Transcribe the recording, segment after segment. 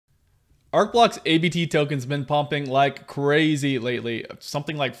ArcBlock's ABT token's been pumping like crazy lately,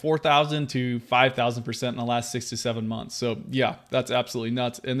 something like 4,000 to 5,000% in the last 6 to 7 months. So yeah, that's absolutely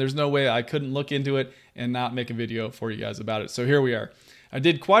nuts. And there's no way I couldn't look into it and not make a video for you guys about it. So here we are. I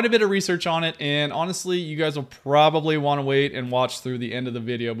did quite a bit of research on it, and honestly, you guys will probably want to wait and watch through the end of the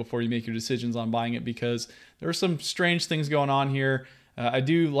video before you make your decisions on buying it, because there are some strange things going on here. I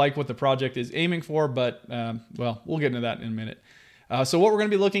do like what the project is aiming for, but well, we'll get into that in a minute. So what we're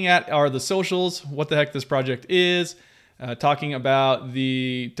going to be looking at are the socials, what the heck this project is, talking about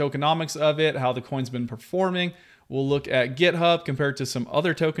the tokenomics of it, how the coin's been performing. We'll look at GitHub compared to some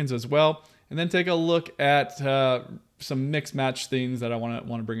other tokens as well, and then take a look at some mix match things that I want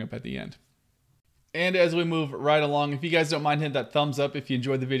to bring up at the end. And as we move right along, if you guys don't mind hitting that thumbs up if you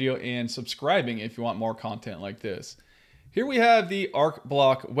enjoyed the video, and subscribing if you want more content like this. Here we have the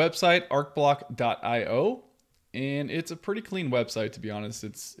ArcBlock website, arcblock.io. And it's a pretty clean website, to be honest.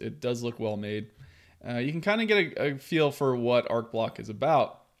 It does look well made. You can kind of get a feel for what ArcBlock is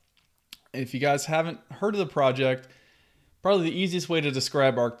about. If you guys haven't heard of the project, probably the easiest way to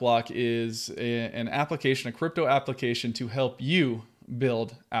describe ArcBlock is an application, a crypto application to help you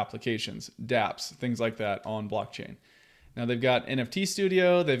build applications, dApps, things like that on blockchain. Now they've got NFT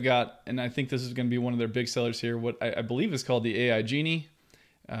Studio, they've got, and I think this is going to be one of their big sellers here, what I believe is called the AI Genie,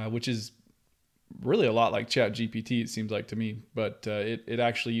 which is really a lot like ChatGPT, it seems like to me, but it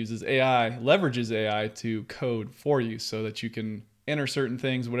actually uses AI, leverages AI to code for you so that you can enter certain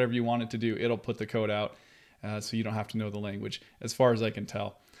things, whatever you want it to do, it'll put the code out, so you don't have to know the language, as far as I can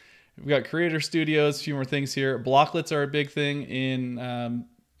tell. We've got creator studios, a few more things here. Blocklets are a big thing in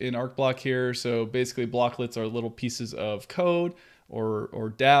ArcBlock here. So basically blocklets are little pieces of code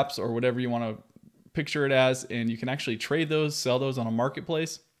or dApps or whatever you want to picture it as, and you can actually trade those, sell those on a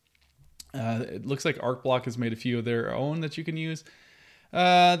marketplace. It looks like ArcBlock has made a few of their own that you can use.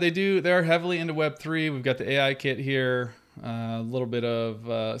 They're heavily into Web3. We've got the AI kit here, a little bit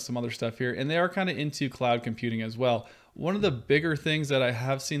of some other stuff here, and they are kind of into cloud computing as well. One of the bigger things that I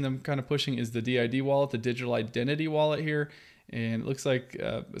have seen them kind of pushing is the DID wallet, the digital identity wallet here. And it looks like,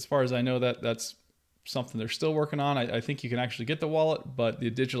 as far as I know, that's something they're still working on. I think you can actually get the wallet, but the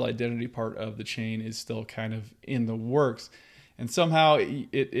digital identity part of the chain is still kind of in the works. And somehow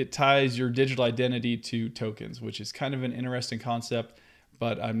it ties your digital identity to tokens, which is kind of an interesting concept,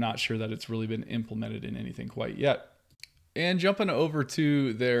 but I'm not sure that it's really been implemented in anything quite yet. And jumping over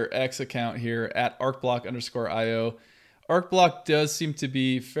to their X account here at ArcBlock_IO, ArcBlock does seem to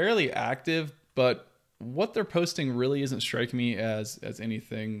be fairly active, but what they're posting really isn't striking me as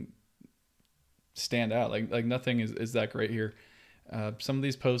anything stand out. Like nothing is that great here. Some of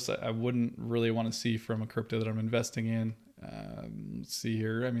these posts I wouldn't really want to see from a crypto that I'm investing in. Let's see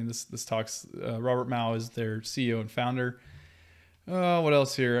here. I mean, this talks, Robert Mao is their CEO and founder. What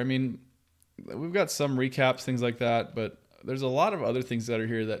else here? I mean, we've got some recaps, things like that, but there's a lot of other things that are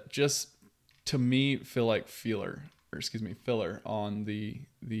here that just, to me, feel like filler on the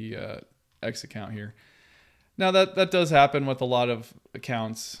X account here. Now that does happen with a lot of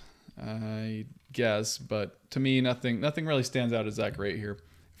accounts, I guess, but to me, nothing really stands out as that great here.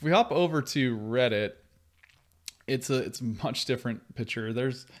 If we hop over to Reddit, it's a much different picture.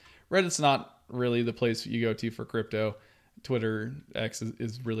 Reddit's not really the place you go to for crypto. Twitter, X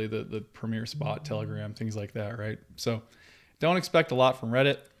is really the premier spot, Telegram, things like that, right? So don't expect a lot from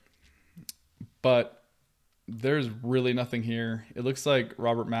Reddit, but there's really nothing here. It looks like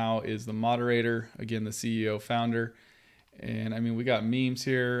Robert Mao is the moderator, again, the CEO founder. And I mean, we got memes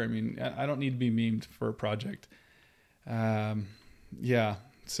here. I mean, I don't need to be memed for a project. Yeah.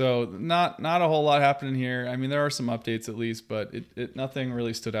 So not a whole lot happening here. I mean, there are some updates at least, but nothing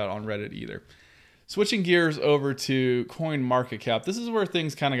really stood out on Reddit either. Switching gears over to CoinMarketCap. This is where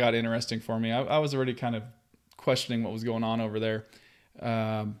things kind of got interesting for me. I was already kind of questioning what was going on over there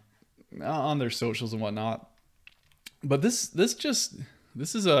on their socials and whatnot. But it's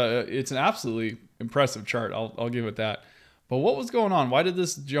an absolutely impressive chart. I'll give it that. But what was going on? Why did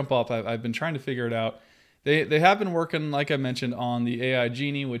this jump up? I've been trying to figure it out. They have been working, like I mentioned, on the AI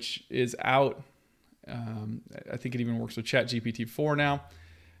Genie, which is out. I think it even works with ChatGPT 4 now.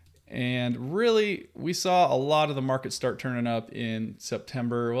 And really, we saw a lot of the market start turning up in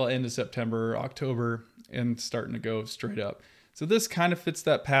September, well, end of September, October, and starting to go straight up. So this kind of fits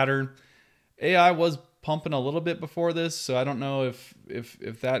that pattern. AI was pumping a little bit before this, so I don't know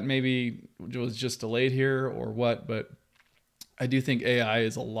if that maybe was just delayed here or what, but I do think AI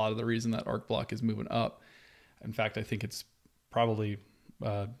is a lot of the reason that ArcBlock is moving up. In fact, I think it's probably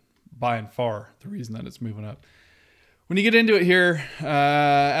by and far the reason that it's moving up. When you get into it here,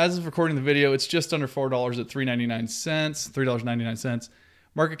 as of recording the video, it's just under $4 at $3.99, $3.99.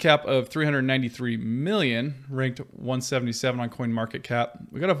 Market cap of 393 million, ranked 177 on CoinMarketCap.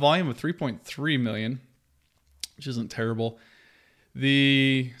 We got a volume of 3.3 million, which isn't terrible.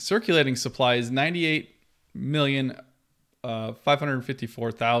 The circulating supply is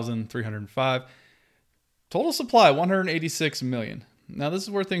 98,554,305. Total supply 186 million. Now this is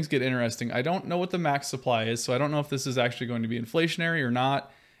where things get interesting. I don't know what the max supply is, so I don't know if this is actually going to be inflationary or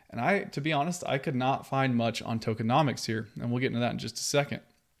not. And to be honest, I could not find much on Tokenomics here, and we'll get into that in just a second.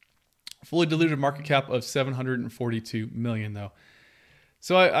 Fully diluted market cap of 742 million though.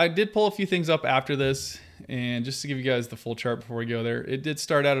 So I did pull a few things up after this, and just to give you guys the full chart before we go there, it did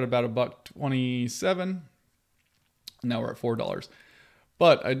start out at about $1.27. Now we're at $4.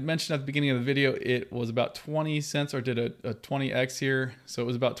 But I mentioned at the beginning of the video, it was about 20 cents, or did a 20x here. So it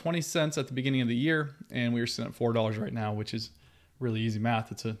was about 20 cents at the beginning of the year, and we are sitting at $4 right now, which is really easy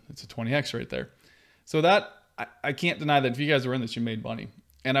math. It's a 20x right there. So that, I can't deny that if you guys were in this, you made money.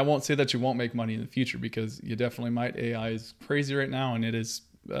 And I won't say that you won't make money in the future, because you definitely might. AI is crazy right now, and it is,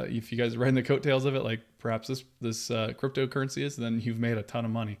 if you guys are riding the coattails of it, like perhaps this cryptocurrency is, then you've made a ton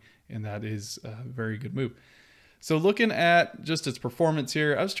of money, and that is a very good move. So looking at just its performance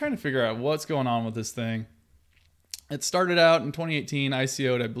here, I was trying to figure out what's going on with this thing. It started out in 2018,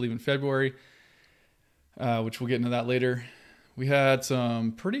 ICO'd, I believe, in February, which we'll get into that later. We had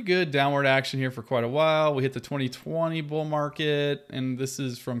some pretty good downward action here for quite a while. We hit the 2020 bull market, and this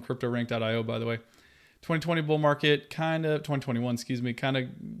is from CryptoRank.io, by the way. 2020 bull market, 2021, excuse me, kind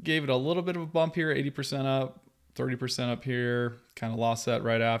of gave it a little bit of a bump here, 80% up, 30% up here, kind of lost that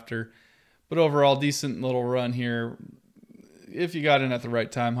right after. But overall, decent little run here. If you got in at the right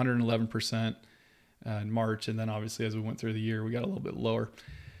time, 111% in March, and then obviously as we went through the year, we got a little bit lower.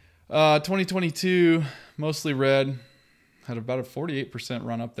 2022, mostly red. Had about a 48%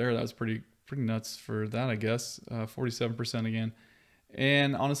 run up there. That was pretty nuts for that, I guess. 47% again.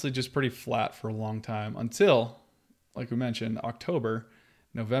 And honestly, just pretty flat for a long time until, like we mentioned, October,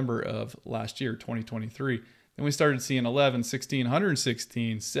 November of last year, 2023. Then we started seeing 11, 16,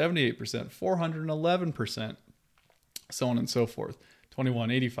 116, 78%, 411%, so on and so forth. 21,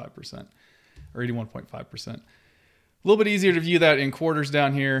 85%, or 81.5%. A little bit easier to view that in quarters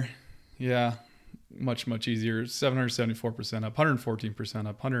down here. Yeah. Much easier. 774% up, 114%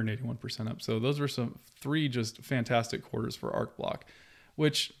 up, 181% up. So those were three just fantastic quarters for ArcBlock,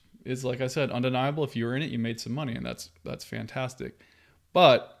 which is, like I said, undeniable. If you were in it, you made some money, and that's fantastic.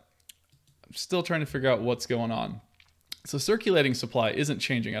 But I'm still trying to figure out what's going on. So circulating supply isn't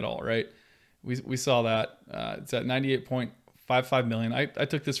changing at all, right? We saw that. It's at 98.55 million. I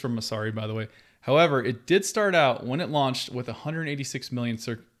took this from Masari, by the way. However, it did start out when it launched with 186 million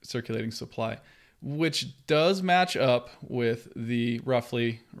circulating supply, which does match up with the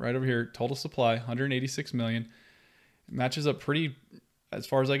roughly right over here total supply, 186 million. It matches up pretty, as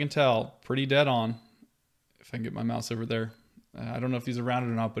far as I can tell, pretty dead on. If I can get my mouse over there, I don't know if these are rounded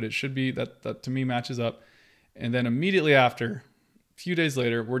or not, but it should be that to me matches up. And then immediately after, a few days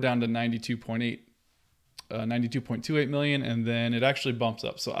later, we're down to 92.28 million, and then it actually bumps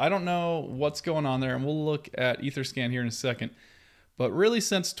up. So I don't know what's going on there, and we'll look at Etherscan here in a second. But really,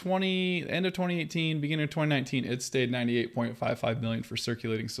 since end of 2018, beginning of 2019, it stayed 98.55 million for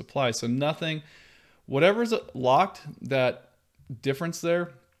circulating supply. So nothing, whatever's locked, that difference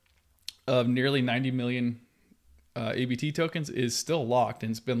there of nearly 90 million ABT tokens is still locked,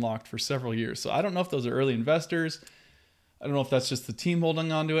 and it's been locked for several years. So I don't know if those are early investors. I don't know if that's just the team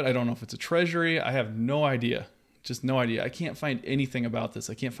holding on to it. I don't know if it's a treasury. I have no idea. Just no idea. I can't find anything about this.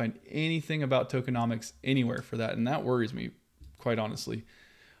 I can't find anything about tokenomics anywhere for that, and that worries me, quite honestly.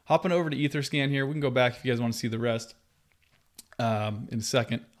 Hopping over to Etherscan here. We can go back if you guys want to see the rest in a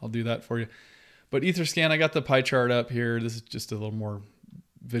second. I'll do that for you. But Etherscan, I got the pie chart up here. This is just a little more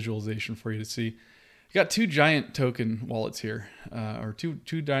visualization for you to see. You got two giant token wallets here, or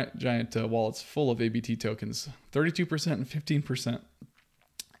two giant wallets full of ABT tokens, 32% and 15%.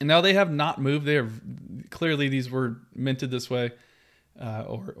 And now they have not moved. They have clearly, these were minted this way,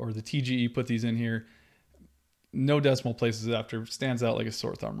 or the TGE put these in here. No decimal places after, stands out like a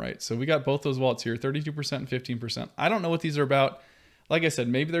sore thumb, right? So we got both those wallets here, 32% and 15%. I don't know what these are about. Like I said,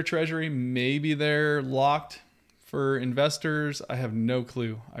 maybe they're treasury, maybe they're locked for investors. I have no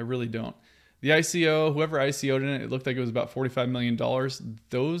clue. I really don't. The ICO, whoever ICO'd in it, it looked like it was about $45 million.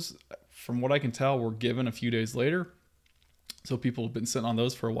 Those, from what I can tell, were given a few days later. So people have been sitting on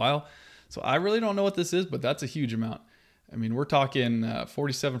those for a while. So I really don't know what this is, but that's a huge amount. I mean, we're talking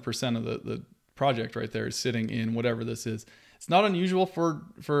 47% of the project right there is sitting in whatever this is. It's not unusual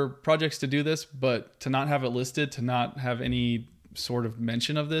for projects to do this, but to not have it listed, to not have any sort of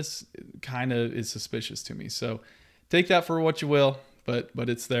mention of this, kind of is suspicious to me. So take that for what you will. but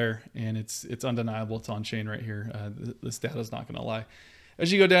it's there, and it's undeniable. It's on chain right here. This data is not going to lie.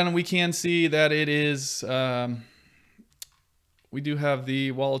 As you go down, and we can see that it is. We do have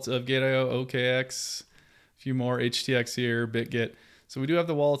the wallets of Gate.io, OKX, a few more, HTX here, BitGet. So we do have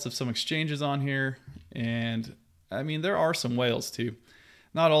the wallets of some exchanges on here, and I mean there are some whales too.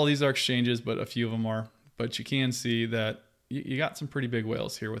 Not all these are exchanges, but a few of them are. But you can see that you got some pretty big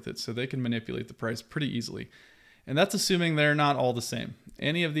whales here with it, so they can manipulate the price pretty easily. And that's assuming they're not all the same.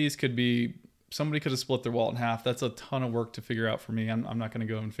 Any of these could be, somebody could have split their wallet in half. That's a ton of work to figure out for me. I'm not going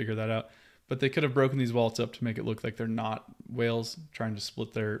to go and figure that out. But they could have broken these wallets up to make it look like they're not whales trying to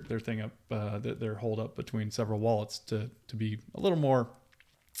split their thing up, their hold up between several wallets to be a little more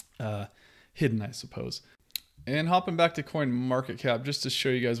hidden, I suppose. And hopping back to coin market cap, just to show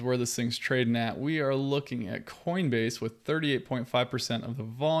you guys where this thing's trading at, we are looking at Coinbase with 38.5% of the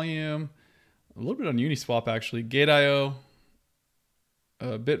volume. A little bit on Uniswap, actually. Gate.io,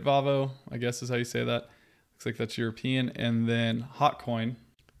 Bitvavo, I guess is how you say that. Looks like that's European. And then Hotcoin.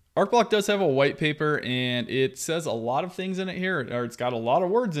 ArcBlock does have a white paper, and it says a lot of things in it here, or it's got a lot of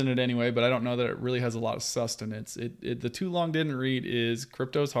words in it anyway, but I don't know that it really has a lot of sustenance. The too long didn't read is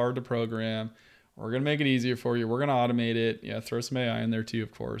crypto's hard to program. We're going to make it easier for you. We're going to automate it. Yeah, throw some AI in there too,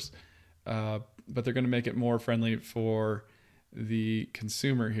 of course. But they're going to make it more friendly for the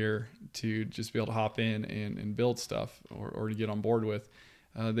consumer here to just be able to hop in and build stuff or to get on board with.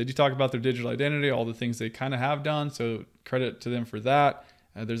 They do talk about their digital identity, all the things they kind of have done, so credit to them for that.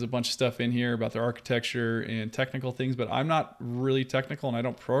 There's a bunch of stuff in here about their architecture and technical things, but I'm not really technical and I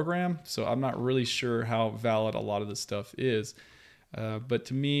don't program, so I'm not really sure how valid a lot of this stuff is. But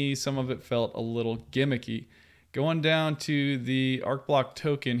to me, some of it felt a little gimmicky. Going down to the ArcBlock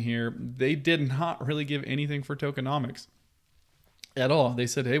token here, they did not really give anything for tokenomics at all. They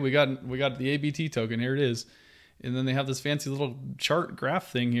said, hey, we got the ABT token, here it is. And then they have this fancy little chart graph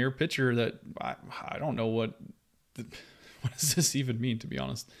thing here, picture that I don't know what does this even mean, to be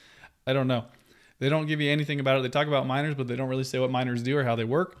honest. I don't know. They don't give you anything about it. They talk about miners, but they don't really say what miners do or how they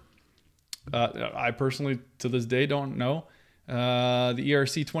work. I personally, to this day, don't know. The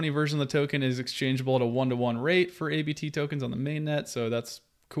ERC20 version of the token is exchangeable at a 1-to-1 rate for ABT tokens on the mainnet, so that's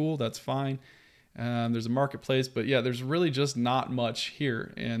cool, that's fine. There's a marketplace, but yeah, there's really just not much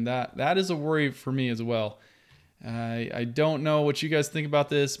here, and that is a worry for me as well. I don't know what you guys think about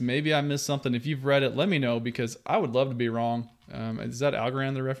this. Maybe I missed something. If you've read it, let me know, because I would love to be wrong. Is that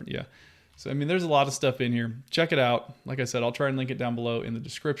Algorand the reference? Yeah. So, I mean, there's a lot of stuff in here. Check it out. Like I said, I'll try and link it down below in the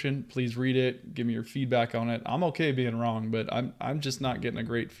description. Please read it. Give me your feedback on it. I'm okay being wrong, but I'm just not getting a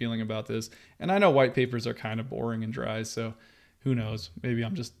great feeling about this. And I know white papers are kind of boring and dry, so who knows? Maybe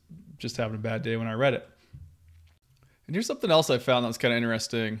I'm just having a bad day when I read it. And here's something else I found that was kind of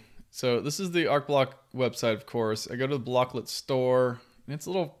interesting. So this is the ArcBlock website, of course. I go to the Blocklet store, and it's a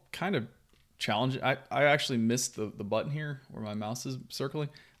little kind of challenging. I actually missed the button here where my mouse is circling.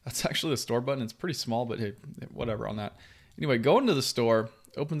 That's actually the store button. It's pretty small, but hey, whatever on that. Anyway, go into the store,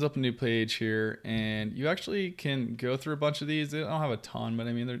 opens up a new page here, and you actually can go through a bunch of these. They don't have a ton, but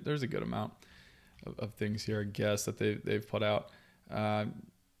I mean, there's a good amount of things here, I guess, that they've put out.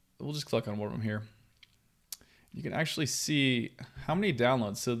 We'll just click on one of them here. You can actually see how many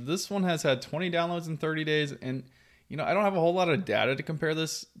downloads. So this one has had 20 downloads in 30 days. And, you know, I don't have a whole lot of data to compare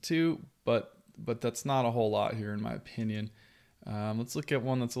this to, but that's not a whole lot here in my opinion. Let's look at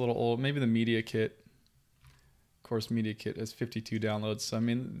one that's a little old, maybe the Media Kit. Of course, Media Kit has 52 downloads. So, I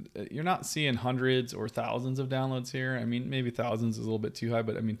mean, you're not seeing hundreds or thousands of downloads here. I mean, maybe thousands is a little bit too high,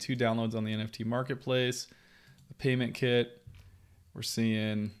 but I mean, 2 downloads on the NFT marketplace. The Payment Kit, we're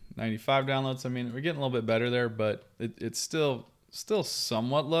seeing 95 downloads. I mean, we're getting a little bit better there, but it's still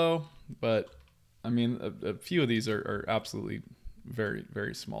somewhat low. But I mean, a few of these are absolutely very,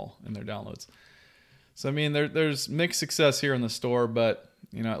 very small in their downloads. So I mean, there's mixed success here in the store, but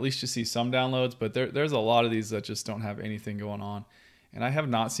you know, at least you see some downloads. But there's a lot of these that just don't have anything going on, and I have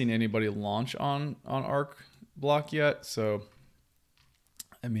not seen anybody launch on ArcBlock yet. So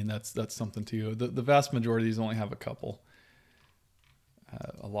I mean, that's something too. The vast majority of these only have a couple.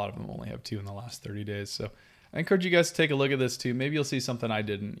 A lot of them only have 2 in the last 30 days. So I encourage you guys to take a look at this too. Maybe you'll see something I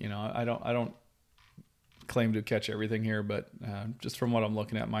didn't. You know, I don't claim to catch everything here, but just from what I'm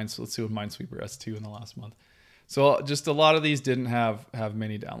looking at, let's see with Minesweeper S2 in the last month. So just a lot of these didn't have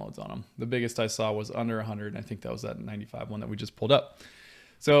many downloads on them. The biggest I saw was under 100, and I think that was that 95 one that we just pulled up.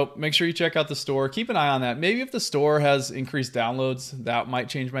 So make sure you check out the store. Keep an eye on that. Maybe if the store has increased downloads, that might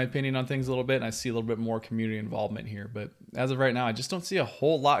change my opinion on things a little bit, and I see a little bit more community involvement here. But as of right now, I just don't see a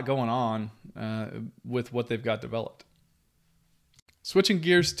whole lot going on with what they've got developed. Switching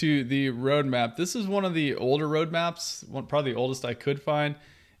gears to the roadmap. This is one of the older roadmaps, probably the oldest I could find.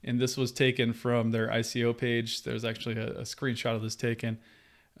 And this was taken from their ICO page. There's actually a screenshot of this taken.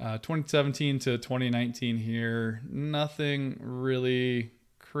 2017 to 2019 here. Nothing really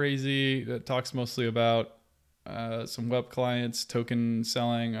crazy. That talks mostly about some web clients, token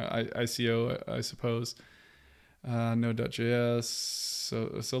selling, ICO, I suppose. Node.js. So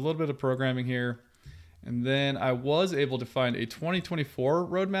a little bit of programming here. And then I was able to find a 2024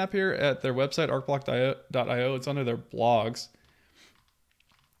 roadmap here at their website, arcblock.io. It's under their blogs.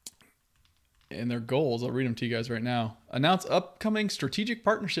 And their goals, I'll read them to you guys right now. Announce upcoming strategic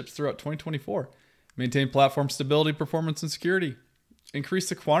partnerships throughout 2024. Maintain platform stability, performance, and security. Increase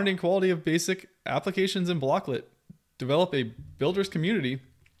the quantity and quality of basic applications in Blocklet. Develop a builders community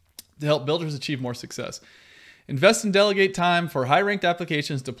to help builders achieve more success. Invest and delegate time for high-ranked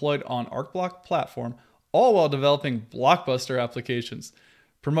applications deployed on ArcBlock platform, all while developing blockbuster applications.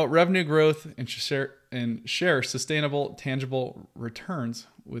 Promote revenue growth and share sustainable, tangible returns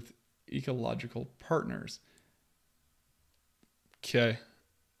with ecological partners. Okay.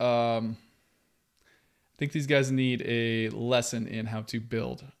 I think these guys need a lesson in how to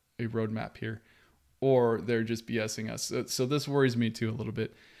build a roadmap here, or they're just BSing us. So this worries me too a little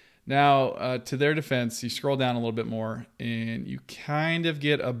bit. Now, to their defense, you scroll down a little bit more and you kind of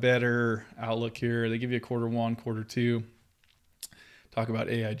get a better outlook here. They give you a Q1, Q2. Talk about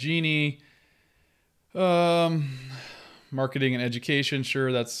AI Genie. Marketing and education.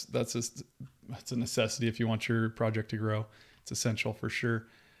 Sure, that's a necessity if you want your project to grow. It's essential for sure.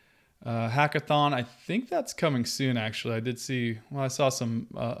 Hackathon, I think that's coming soon, actually. I did see, well, I saw some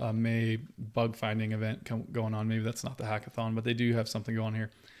May bug finding event going on. Maybe that's not the hackathon, but they do have something going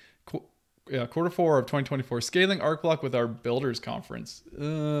here. Q4 of 2024, scaling ArcBlock with our builders conference.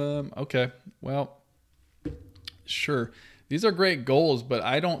 Okay, well, sure. These are great goals, but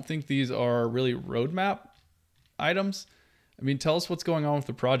I don't think these are really roadmap items. I mean, tell us what's going on with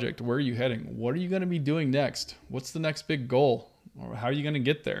the project. Where are you heading? What are you going to be doing next? What's the next big goal? Or how are you going to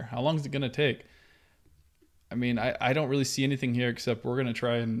get there? How long is it going to take? I mean, I don't really see anything here except we're going to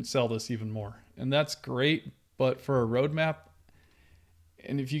try and sell this even more. And that's great, but for a roadmap,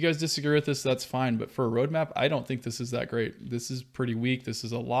 and if you guys disagree with this, that's fine. But for a roadmap, I don't think this is that great. This is pretty weak. This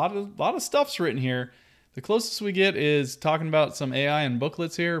is a lot of stuff's written here. The closest we get is talking about some AI and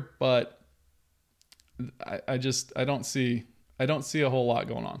booklets here, but I don't see a whole lot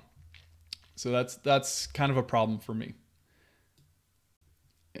going on. So that's kind of a problem for me.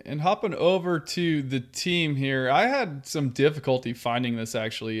 And hopping over to the team here, I had some difficulty finding this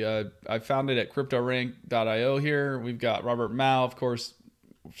actually. I found it at cryptorank.io here. We've got Robert Mao, of course,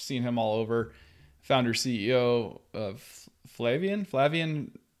 we've seen him all over. Founder CEO of Flavian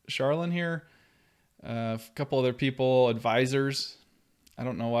Charlin here. A couple other people, advisors. I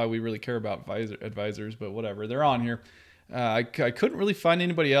don't know why we really care about advisors, but whatever. They're on here. I couldn't really find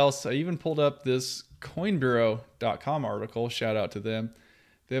anybody else. I even pulled up this coinbureau.com article. Shout out to them.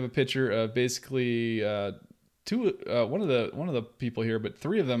 They have a picture of basically one of the people here, but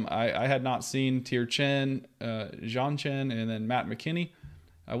three of them I had not seen. Tier Chen, Jean Chen, and then Matt McKinney.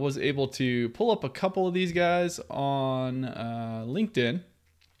 I was able to pull up a couple of these guys on LinkedIn.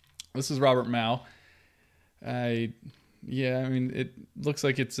 This is Robert Mao. Yeah, I mean, it looks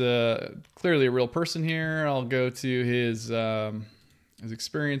like it's clearly a real person here. I'll go to his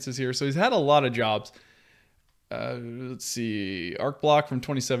experiences here. So he's had a lot of jobs. Let's see, ArcBlock from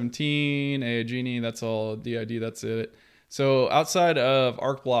 2017, AI Genie, that's all, DID, that's it. So outside of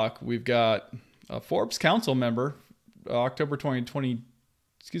ArcBlock, we've got a Forbes Council member, October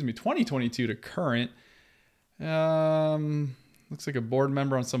 2022 to current. Looks like a board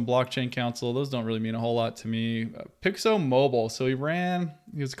member on some blockchain council. Those don't really mean a whole lot to me. Pixo Mobile. So he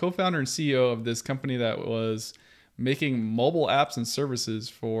was co-founder and CEO of this company that was making mobile apps and services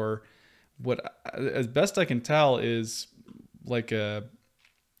for what, as best I can tell, is like a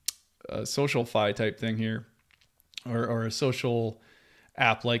social-fi type thing here, or a social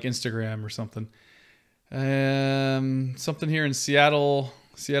app like Instagram or something. Something here in Seattle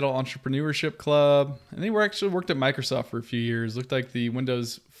Entrepreneurship Club. And they worked at Microsoft for a few years. Looked like the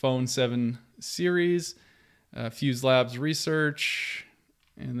Windows Phone 7 series, Fuse Labs Research,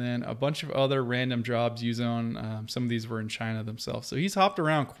 and then a bunch of other random jobs used on, some of these were in China themselves. So he's hopped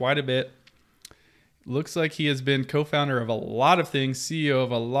around quite a bit. Looks like he has been co-founder of a lot of things, CEO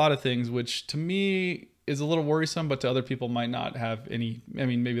of a lot of things, which to me is a little worrisome, but to other people might not have any. I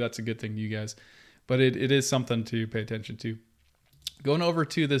mean, maybe that's a good thing to you guys, but it is something to pay attention to. Going over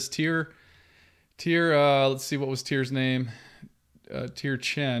to this Tier, let's see, what was Tier's name? Tier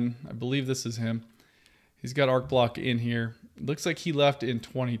Chen, I believe this is him. He's got ArcBlock in here. looks like he left in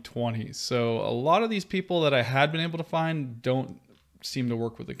 2020. So a lot of these people that I had been able to find don't seem to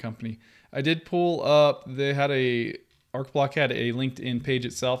work with the company. I did pull up, ArcBlock had a LinkedIn page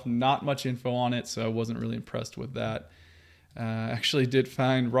itself, not much info on it, so I wasn't really impressed with that. Actually did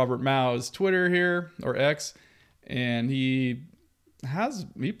find Robert Mao's Twitter here, or X, and he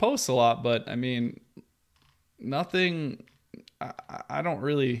posts a lot, but I mean, nothing, I'm not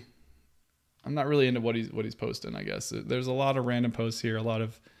really into what he's posting, I guess. There's a lot of random posts here, a lot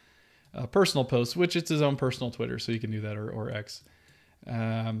of personal posts, which it's his own personal Twitter, so you can do that, or X.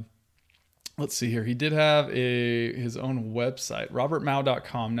 Let's see here. He did have his own website,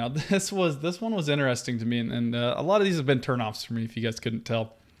 robertmao.com. Now this one was interesting to me, and a lot of these have been turnoffs for me, if you guys couldn't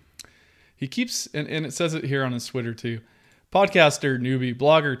tell. He keeps, and it says it here on his Twitter too, podcaster, newbie,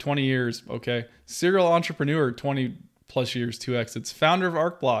 blogger, 20 years, okay, serial entrepreneur, 20 plus years, 2 exits, founder of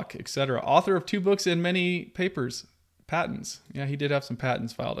ArcBlock, etc., author of 2 books and many papers, patents. Yeah, he did have some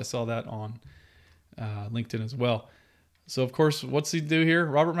patents filed. I saw that on LinkedIn as well. So, of course, what's he do here?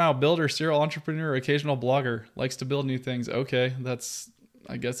 Robert Mao, builder, serial entrepreneur, occasional blogger, likes to build new things. Okay,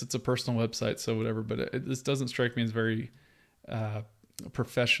 I guess it's a personal website, so whatever, but this doesn't strike me as very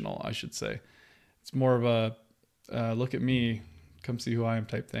professional, I should say. It's more of a look at me, come see who I am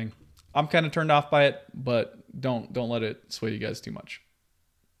type thing. I'm kind of turned off by it, but don't let it sway you guys too much.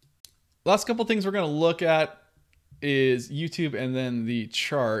 Last couple things we're going to look at is YouTube and then the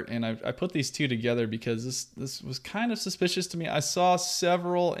chart, and I put these two together because this was kind of suspicious to me. I saw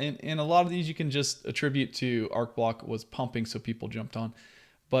several, and a lot of these you can just attribute to ArcBlock was pumping, so people jumped on,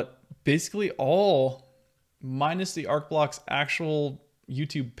 but basically all minus the ArcBlock's actual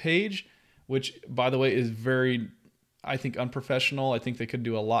YouTube page, which by the way is very, I think, unprofessional. I think they could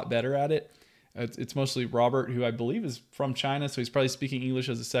do a lot better at it. It's mostly Robert, who I believe is from China, so he's probably speaking English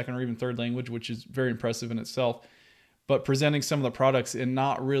as a second or even third language, which is very impressive in itself. But presenting some of the products and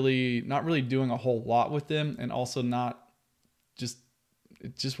not really doing a whole lot with them, and also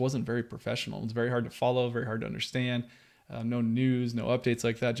it just wasn't very professional. It's very hard to follow, very hard to understand. No news, no updates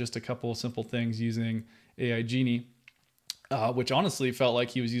like that. Just a couple of simple things using AI Genie, which honestly felt like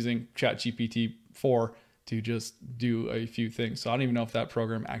he was using ChatGPT 4 to just do a few things. So I don't even know if that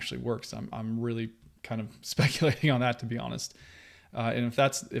program actually works. I'm really kind of speculating on that, to be honest. And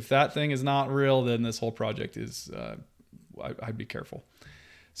if that thing is not real, then this whole project is, I'd be careful.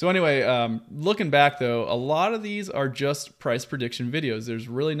 So anyway, looking back though, a lot of these are just price prediction videos. There's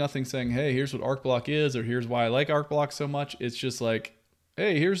really nothing saying, hey, here's what ArcBlock is, or here's why I like ArcBlock so much. It's just like,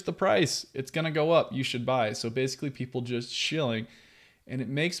 hey, here's the price. It's going to go up. You should buy. So basically people just shilling. And it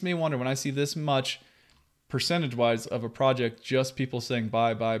makes me wonder, when I see this much percentage-wise of a project, just people saying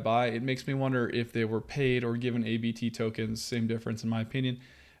buy, buy, buy, it makes me wonder if they were paid or given ABT tokens, same difference in my opinion,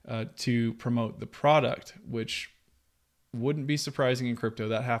 to promote the product, which wouldn't be surprising in crypto.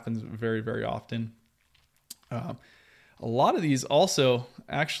 That happens very, very often. A lot of these also,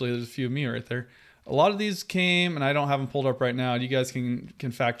 actually, there's a few of me right there. A lot of these came, and I don't have them pulled up right now. You guys can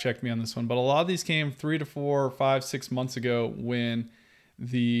fact check me on this one, but a lot of these came 3 to 4, 5, 6 months ago when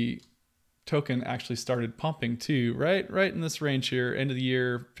the token actually started pumping too, right in this range here, end of the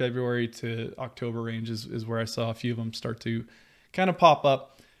year, February to October range is where I saw a few of them start to kind of pop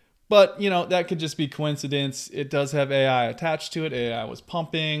up. But, you know, that could just be coincidence. It does have AI attached to it. AI was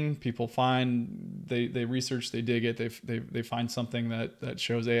pumping. People find, they research, they dig it, they find something that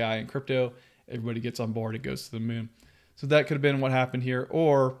shows AI in crypto. Everybody gets on board. It goes to the moon. So that could have been what happened here,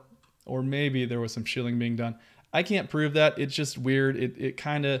 or maybe there was some shilling being done. I can't prove that. It's just weird. It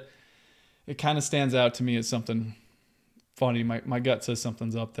kind of stands out to me as something funny. My gut says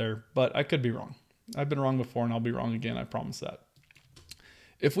something's up there, but I could be wrong. I've been wrong before, and I'll be wrong again. I promise that.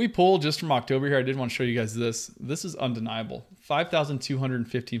 If we pull just from October here, I did want to show you guys this. This is undeniable.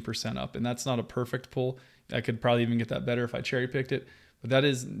 5,215% up, and that's not a perfect pull. I could probably even get that better if I cherry picked it, but that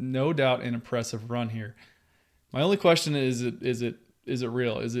is no doubt an impressive run here. My only question is it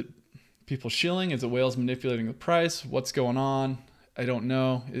real? Is it people shilling? Is it whales manipulating the price? What's going on? I don't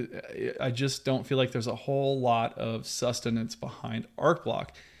know. I just don't feel like there's a whole lot of sustenance behind ArcBlock,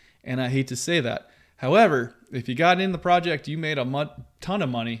 and I hate to say that. However, if you got in the project, you made a ton of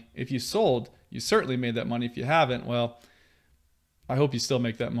money. If you sold, you certainly made that money. If you haven't, well, I hope you still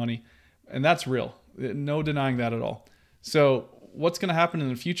make that money. And that's real. No denying that at all. So what's going to happen in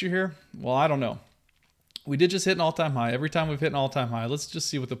the future here? Well, I don't know. We did just hit an all-time high. Every time we've hit an all-time high, let's just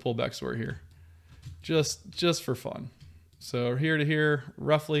see what the pullbacks were here. Just for fun. So here to here,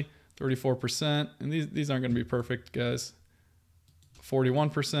 roughly 34%. And these aren't going to be perfect, guys.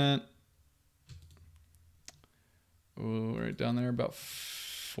 41%. Ooh, right down there, about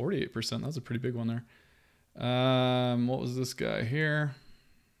 48%. That was a pretty big one there. What was this guy here?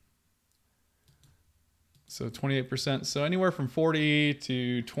 So 28%. So anywhere from 40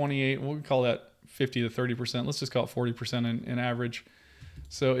 to 28, we'll call that 50 to 30%. Let's just call it 40% in average.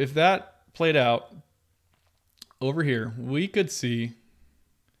 So if that played out over here, we could see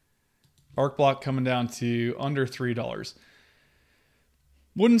ArcBlock coming down to under $3.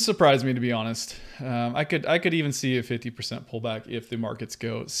 Wouldn't surprise me, to be honest. I could even see a 50% pullback if the markets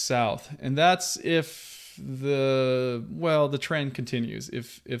go south, and that's if the trend continues.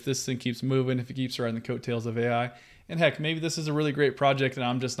 If this thing keeps moving, if it keeps riding the coattails of AI, and heck, maybe this is a really great project and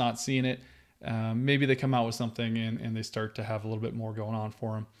I'm just not seeing it. Maybe they come out with something and they start to have a little bit more going on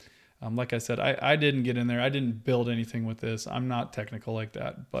for them. Like I said, I didn't get in there. I didn't build anything with this. I'm not technical like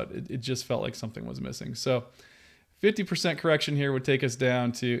that, but it just felt like something was missing. So 50% correction here would take us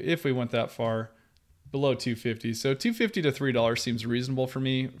down to, if we went that far, below 250. So 250 to $3 seems reasonable for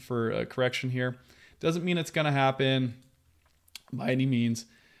me for a correction here. Doesn't mean it's going to happen by any means,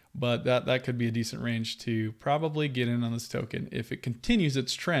 but that could be a decent range to probably get in on this token if it continues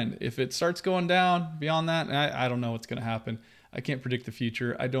its trend. If it starts going down beyond that, I don't know what's going to happen. I can't predict the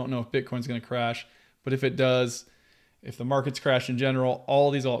future. I don't know if Bitcoin's going to crash, but if it does, if the markets crash in general, all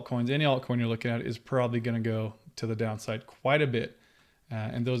these altcoins, any altcoin you're looking at is probably going to go to the downside quite a bit.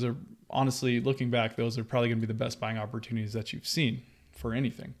 And those are, honestly, looking back, those are probably going to be the best buying opportunities that you've seen for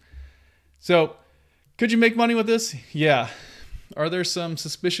anything. So could you make money with this? Yeah. Are there some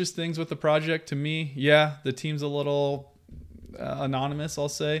suspicious things with the project to me? Yeah. The team's a little anonymous, I'll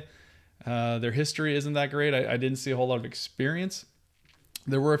say. Their history isn't that great. I didn't see a whole lot of experience.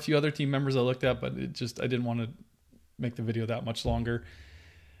 There were a few other team members I looked at, but I didn't want to make the video that much longer.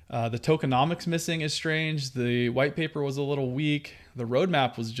 The tokenomics missing is strange. The white paper was a little weak. The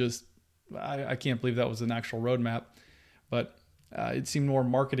roadmap was just, I can't believe that was an actual roadmap, but it seemed more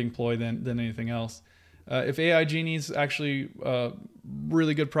marketing ploy than anything else. If AI Genie's actually a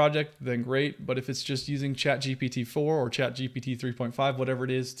really good project, then great. But if it's just using ChatGPT 4 or ChatGPT 3.5, whatever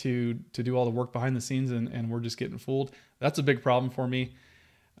it is, to do all the work behind the scenes and we're just getting fooled, that's a big problem for me.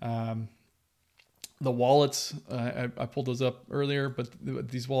 The wallets, I pulled those up earlier, but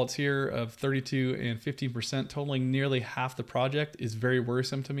these wallets here of 32 and 15%, totaling nearly half the project, is very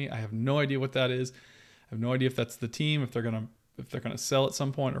worrisome to me. I have no idea what that is. I have no idea if that's the team, if they're gonna sell at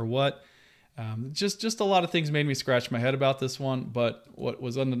some point or what. Just a lot of things made me scratch my head about this one, but what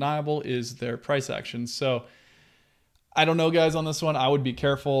was undeniable is their price action. So I don't know, guys, on this one. I would be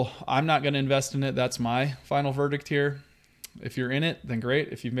careful. I'm not going to invest in it. That's my final verdict here. If you're in it, then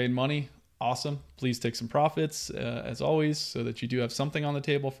great. If you've made money, awesome. Please take some profits, as always, so that you do have something on the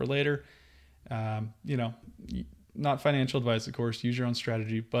table for later. Not financial advice, of course. Use your own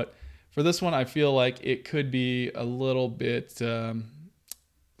strategy. But for this one, I feel like it could be a little bit...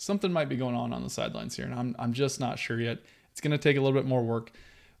 something might be going on the sidelines here, and I'm just not sure yet. It's going to take a little bit more work.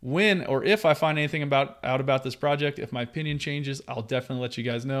 When or if I find anything out about this project, if my opinion changes, I'll definitely let you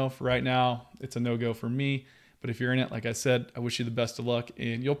guys know. For right now, it's a no-go for me. But if you're in it, like I said, I wish you the best of luck,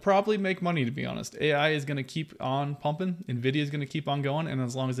 and you'll probably make money, to be honest. AI is going to keep on pumping. NVIDIA is going to keep on going, and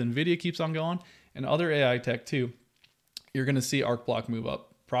as long as NVIDIA keeps on going, and other AI tech too, you're going to see ArcBlock move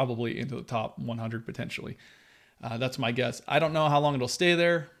up, probably into the top 100 potentially. That's my guess. I don't know how long it'll stay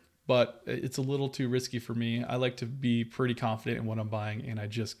there, but it's a little too risky for me. I like to be pretty confident in what I'm buying, and I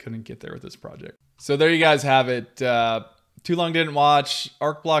just couldn't get there with this project. So there you guys have it. Too long didn't watch.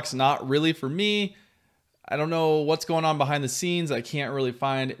 ArcBlock's not really for me. I don't know what's going on behind the scenes. I can't really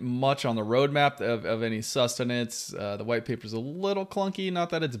find much on the roadmap of any sustenance. The white paper's a little clunky. Not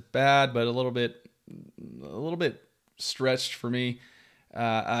that it's bad, but a little bit stretched for me.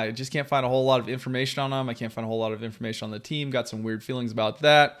 I just can't find a whole lot of information on them. I can't find a whole lot of information on the team. Got some weird feelings about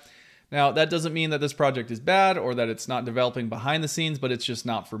that. Now, that doesn't mean that this project is bad or that it's not developing behind the scenes, but it's just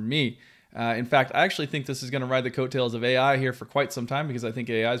not for me. In fact, I actually think this is going to ride the coattails of AI here for quite some time, because I think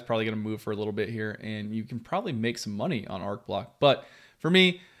AI is probably going to move for a little bit here, and you can probably make some money on ArcBlock. But for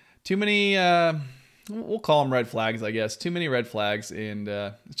me, too many, we'll call them red flags, I guess. Too many red flags, and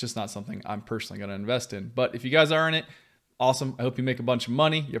it's just not something I'm personally going to invest in. But if you guys are in it, awesome. I hope you make a bunch of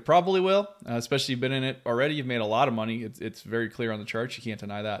money. You probably will, especially if you've been in it already. You've made a lot of money. It's very clear on the charts. You can't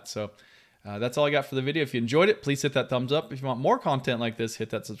deny that. So that's all I got for the video. If you enjoyed it, please hit that thumbs up. If you want more content like this, hit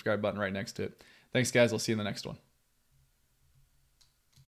that subscribe button right next to it. Thanks, guys. I'll see you in the next one.